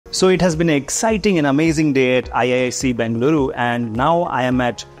So it has been an exciting and amazing day at IISc Bangalore, and now I am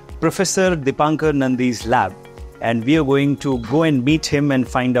at Professor Dipankar Nandi's lab, and we are going to go and meet him and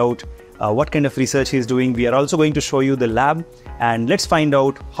find out what kind of research he is doing. We are also going to show you the lab, and let's find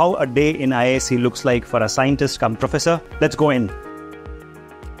out how a day in IISc looks like for a scientist come professor. Let's go in.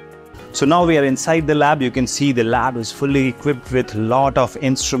 So now we are inside the lab. You can see the lab is fully equipped with a lot of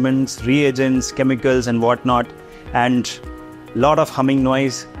instruments, reagents, chemicals and whatnot, and a lot of humming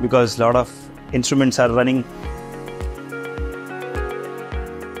noise because a lot of instruments are running.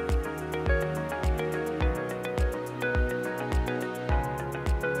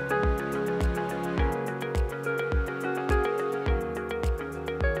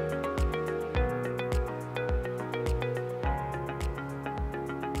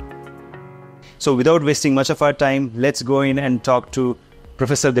 So without wasting much of our time, let's go in and talk to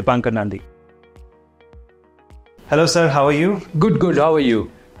Professor Dipankar Nandi. Hello sir, how are you? Good. How are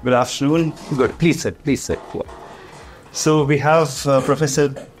you? Good afternoon. Good. Please sit. So we have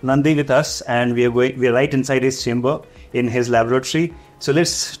Professor Nandi with us, and we are right inside his chamber in his laboratory. So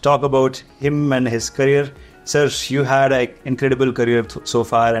let's talk about him and his career. Sir, you had an incredible career so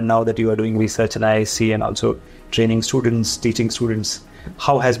far, and now that you are doing research at IISc and also training students, teaching students,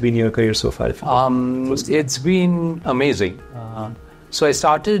 how has been your career so far? It's been amazing. So I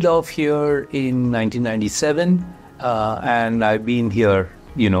started off here in 1997, and I've been here,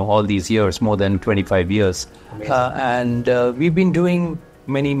 all these years, more than 25 years. And we've been doing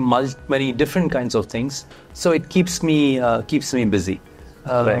many different kinds of things. So it keeps me busy.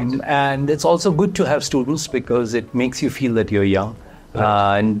 Right. And it's also good to have students because it makes you feel that you're young.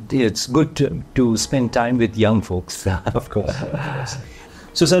 Right. And it's good to spend time with young folks. Of course.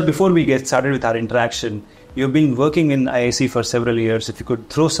 So, sir, before we get started with our interaction, you've been working in IISc for several years. If you could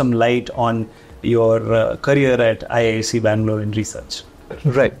throw some light on your career at IISc Bangalore in research.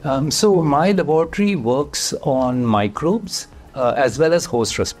 Right. So my laboratory works on microbes as well as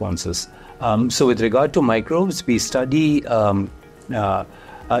host responses. So with regard to microbes, we study in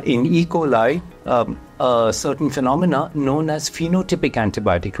E. coli certain phenomena known as phenotypic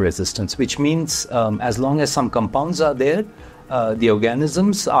antibiotic resistance, which means as long as some compounds are there, the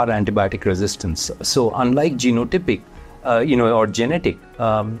organisms are antibiotic resistant. So unlike genotypic, or genetic,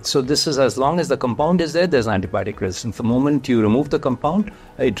 so this is as long as the compound is there, there's antibiotic resistance. The moment you remove the compound,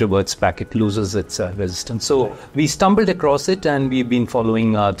 it reverts back, it loses its resistance. So we stumbled across it, and we've been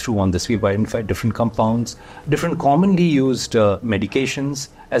following through on this. We've identified different compounds, different commonly used medications,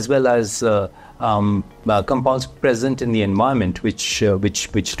 as well as compounds present in the environment which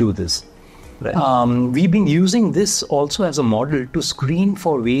do this. Right. We've been using this also as a model to screen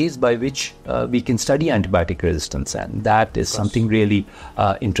for ways by which we can study antibiotic resistance, and that is something really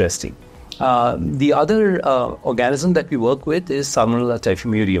interesting. The other organism that we work with is Salmonella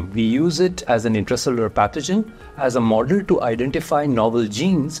typhimurium. We use it as an intracellular pathogen, as a model to identify novel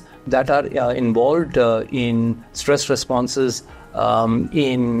genes that are involved in stress responses,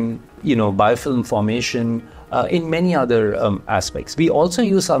 in biofilm formation, in many other aspects. We also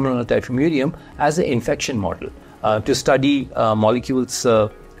use Salmonella typhimurium as an infection model to study molecules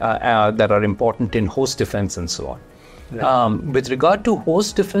that are important in host defense and so on. Right. With regard to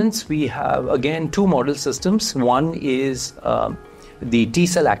host defense, we have again two model systems. One is the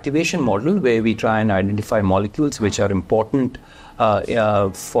T-cell activation model, where we try and identify molecules which are important or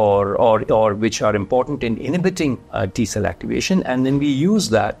which are important in inhibiting T-cell activation, and then we use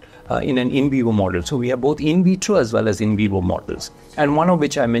that in an in vivo model. So we have both in vitro as well as in vivo models, and one of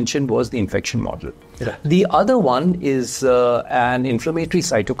which I mentioned was the infection model. Yeah. The other one is an inflammatory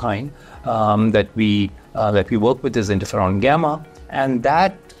cytokine that we work with is interferon gamma, and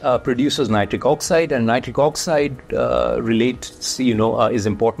that produces nitric oxide, and nitric oxide is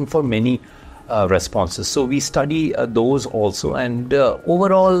important for many responses. So we study those also, and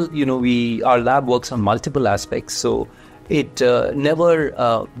overall, our lab works on multiple aspects. So it never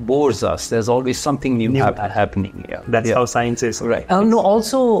bores us. There's always something new happening. Yeah. That's how science is. Right.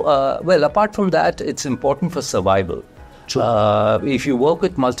 Also, apart from that, it's important for survival. If you work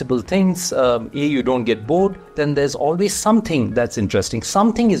with multiple things, you don't get bored, then there's always something that's interesting.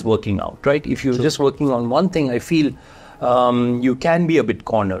 Something is working out, right? If you're just working on one thing, I feel you can be a bit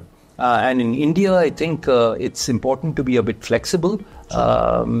cornered. And in India, I think it's important to be a bit flexible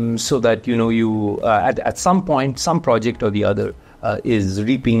so that, you at some point, some project or the other is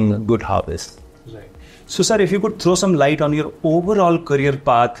reaping good harvest. Right. So, sir, if you could throw some light on your overall career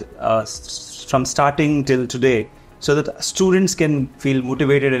path from starting till today, so that students can feel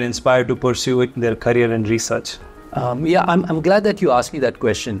motivated and inspired to pursue it in their career and research. I'm glad that you asked me that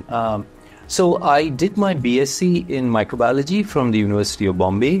question. So I did my BSc in microbiology from the University of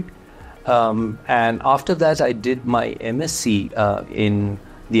Bombay. And after that, I did my MSc in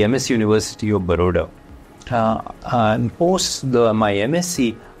the MS University of Baroda. And post my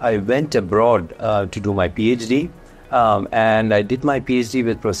MSc, I went abroad to do my PhD. And I did my PhD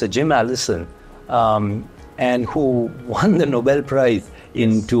with Professor Jim Allison, and who won the Nobel Prize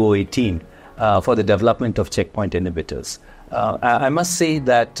in 2018 for the development of checkpoint inhibitors. I must say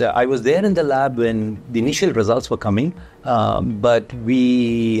that I was there in the lab when the initial results were coming, but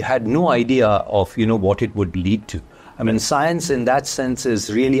we had no idea of what it would lead to. I mean, science in that sense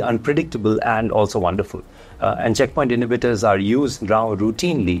is really unpredictable and also wonderful. And checkpoint inhibitors are used now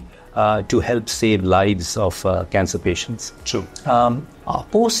routinely to help save lives of cancer patients. True.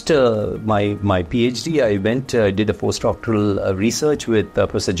 Post my PhD, I did a postdoctoral research with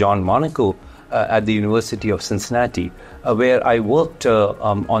Professor John Monaco at the University of Cincinnati, where I worked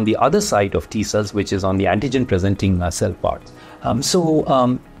on the other side of T cells, which is on the antigen-presenting cell part.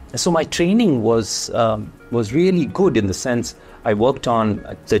 So my training was really good in the sense I worked on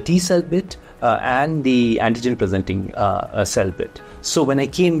the T cell bit and the antigen-presenting cell bit. So when I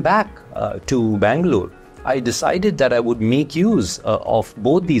came back to Bangalore, I decided that I would make use of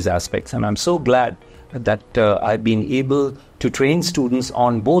both these aspects, and I'm so glad that I've been able to train students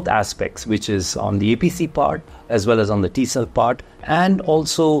on both aspects, which is on the APC part as well as on the T cell part, and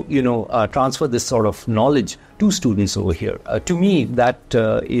also transfer this sort of knowledge to students over here. To me, that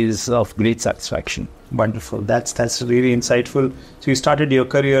is of great satisfaction. Wonderful. That's really insightful. So you started your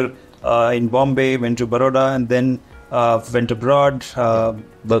career in Bombay, went to Baroda, and then went abroad.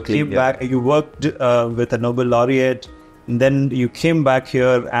 Berkeley. Came back. You worked with a Nobel laureate, and then you came back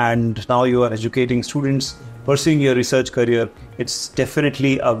here, and now you are educating students, pursuing your research career. It's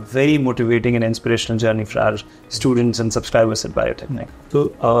definitely a very motivating and inspirational journey for our students and subscribers at Biotechnic.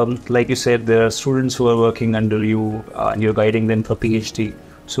 So, like you said, there are students who are working under you, and you're guiding them for PhD.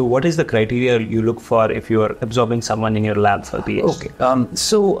 So what is the criteria you look for if you are absorbing someone in your lab for PhD? Okay.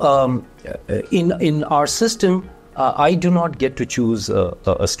 In our system, I do not get to choose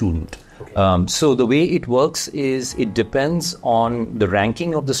a student. Okay. So the way it works is it depends on the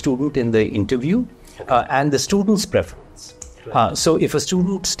ranking of the student in the interview and the student's preference. So if a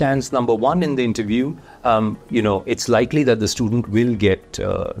student stands number one in the interview, it's likely that the student will get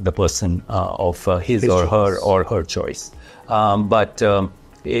the person of his or her choice. But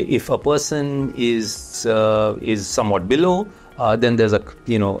if a person is somewhat below, then there's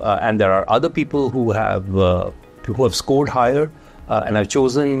and there are other people who have scored higher and have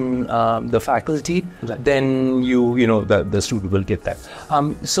chosen the faculty, right, then the student will get that.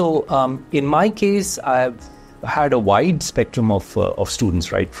 So in my case, I've had a wide spectrum of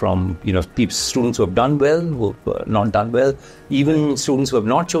students, right, from students who have done well, who have not done well, even students who have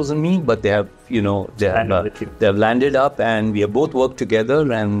not chosen me, but they have they have landed up, and we have both worked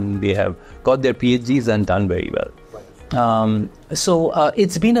together, and they have got their PhDs and done very well. So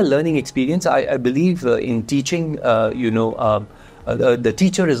it's been a learning experience. I believe in teaching, the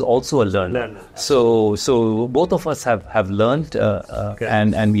teacher is also a learner. So both of us have learned,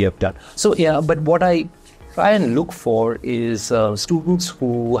 and we have done. So but what I try and look for is students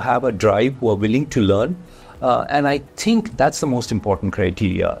who have a drive, who are willing to learn, and I think that's the most important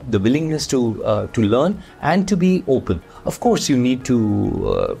criteria: the willingness to learn and to be open. Of course, you need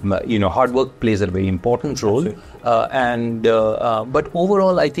to, hard work plays a very important role, but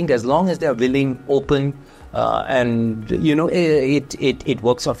overall, I think as long as they are willing, open, it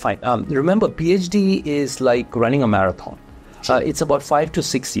works out fine. Remember, PhD is like running a marathon. It's about 5 to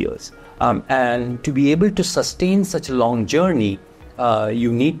 6 years. And to be able to sustain such a long journey,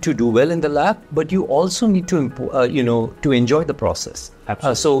 you need to do well in the lab, but you also need to, to enjoy the process.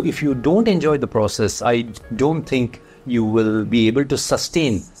 So if you don't enjoy the process, I don't think you will be able to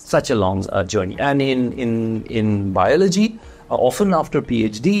sustain such a long journey. And in biology, often after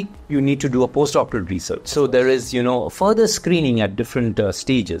PhD, you need to do a postdoctoral research. So there is, further screening at different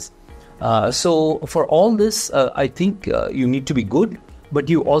stages. So for all this, I think you need to be good, but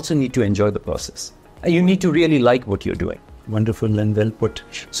you also need to enjoy the process. You need to really like what you're doing. Wonderful and well put.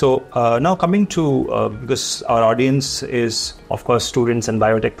 So now coming to, because our audience is, of course, students and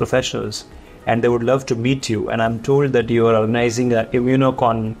biotech professionals, and they would love to meet you. And I'm told that you are organizing an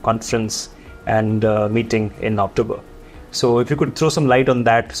Immunocon conference and meeting in October. So if you could throw some light on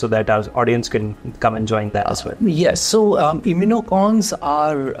that so that our audience can come and join that as well. Yes. So Immunocons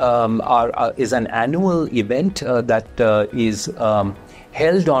is an annual event that is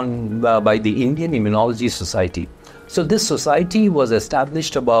held on by the Indian Immunology Society. So this society was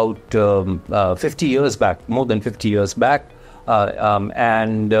established about 50 years back, more than 50 years back,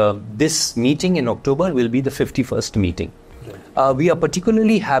 This meeting in October will be the 51st meeting. We are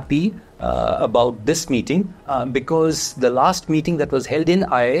particularly happy about this meeting because the last meeting that was held in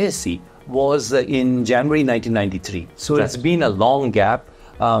IISc was in January 1993. So it's been a long gap.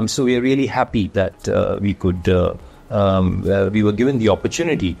 So we are really happy that we were given the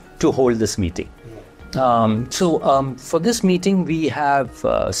opportunity to hold this meeting. For this meeting, we have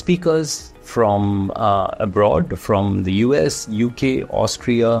speakers from abroad, from the US, UK,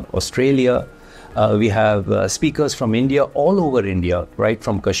 Austria, Australia. We have speakers from India, all over India, right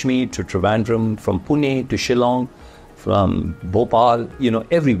from Kashmir to Trivandrum, from Pune to Shillong, from Bhopal,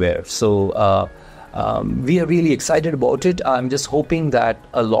 everywhere. So we are really excited about it. I'm just hoping that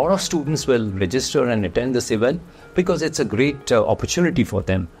a lot of students will register and attend this event because it's a great opportunity for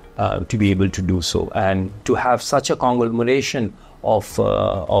them to be able to do so, and to have such a conglomeration of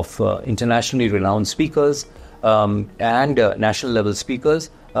internationally renowned speakers and national level speakers.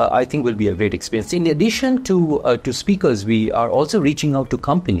 I think will be a great experience. In addition to speakers, we are also reaching out to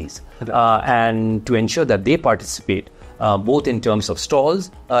companies and to ensure that they participate, both in terms of stalls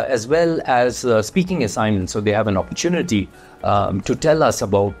as well as speaking assignments, so they have an opportunity to tell us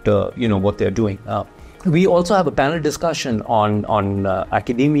about what they're doing. We also have a panel discussion on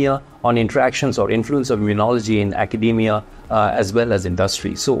academia, on interactions or influence of immunology in academia as well as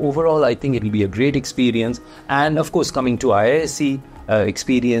industry. So overall, I think it will be a great experience. And of course, coming to IISc,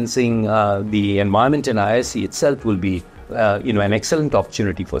 experiencing the environment in IISc itself will be an excellent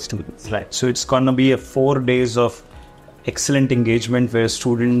opportunity for students. Right. So it's going to be 4 days of excellent engagement where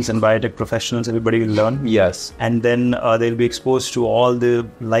students and biotech professionals, everybody will learn. Yes. And then they'll be exposed to all the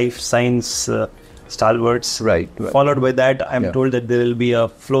life science stalwarts. Right. Followed by that, I'm told that there will be a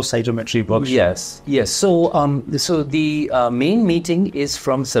flow cytometry workshop. Yes. So the main meeting is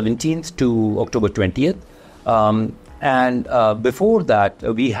from 17th to October 20th. And before that,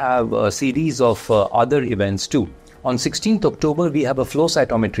 we have a series of other events too. On 16th October, we have a flow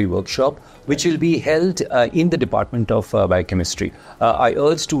cytometry workshop, which will be held in the Department of Biochemistry. I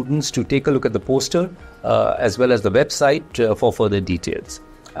urge students to take a look at the poster as well as the website for further details.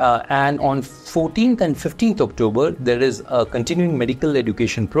 And on 14th and 15th October, there is a continuing medical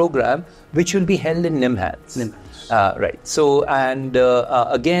education program, which will be held in NIMHANS. Right. So, and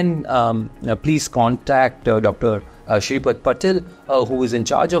again, please contact Dr. Shripat Patil, who is in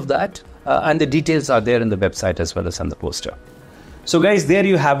charge of that. And the details are there in the website as well as on the poster. So guys, there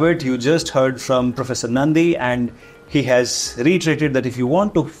you have it. You just heard from Professor Nandi, and he has reiterated that if you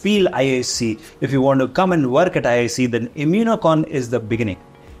want to feel IISc, if you want to come and work at IISc, then Immunocon is the beginning.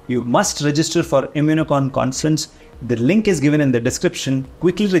 You must register for Immunocon conference. The link is given in the description.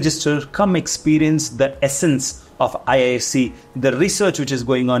 Quickly register, come experience the essence of IISc, the research which is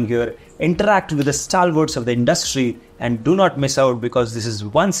going on here, interact with the stalwarts of the industry, and do not miss out because this is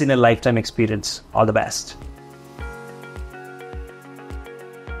once in a lifetime experience. All the best.